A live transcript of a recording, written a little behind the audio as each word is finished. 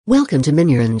Welcome to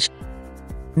Minorange.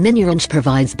 Minorange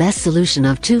provides best solution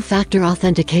of two-factor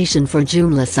authentication for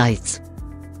Joomla sites.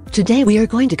 Today we are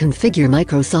going to configure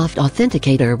Microsoft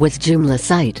Authenticator with Joomla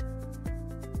site.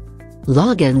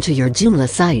 Log in to your Joomla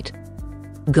site.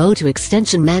 Go to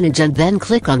Extension Manage and then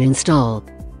click on Install.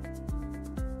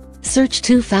 Search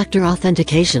two-factor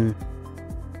authentication.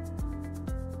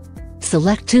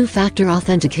 Select two-factor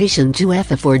authentication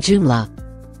 2FA for Joomla.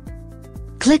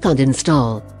 Click on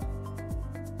Install.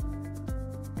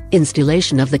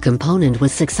 Installation of the component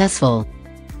was successful.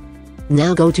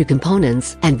 Now go to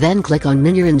Components and then click on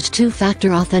Minorange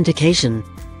two-factor authentication.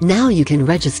 Now you can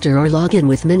register or log in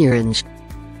with Minorange.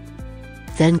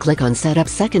 Then click on Set up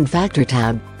Second Factor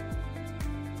tab.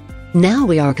 Now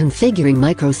we are configuring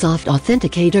Microsoft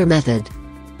Authenticator method.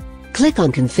 Click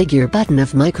on Configure button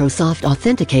of Microsoft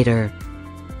Authenticator.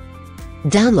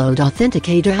 Download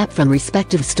Authenticator app from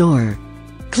respective store.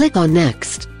 Click on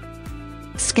Next.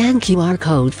 Scan QR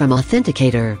code from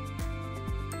Authenticator.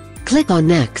 Click on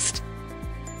Next.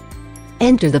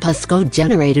 Enter the passcode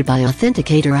generated by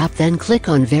Authenticator app, then click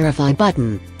on Verify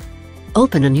button.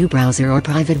 Open a new browser or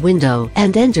private window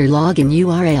and enter login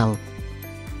URL.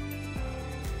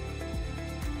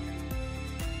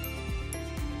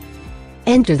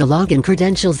 Enter the login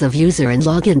credentials of user and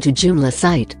log in to Joomla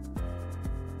site.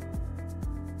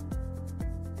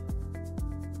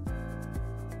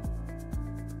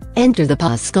 Enter the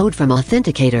passcode from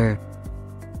Authenticator.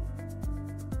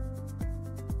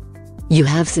 You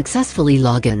have successfully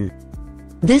logged in.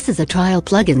 This is a trial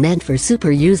plugin meant for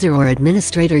super user or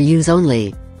administrator use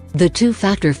only. The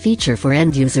two-factor feature for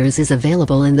end users is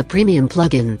available in the premium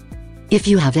plugin. If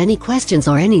you have any questions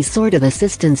or any sort of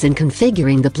assistance in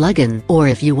configuring the plugin, or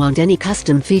if you want any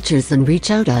custom features, then reach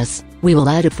out us, we will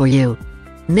add it for you.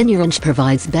 Minorange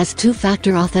provides best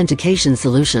two-factor authentication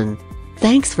solution.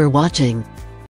 Thanks for watching.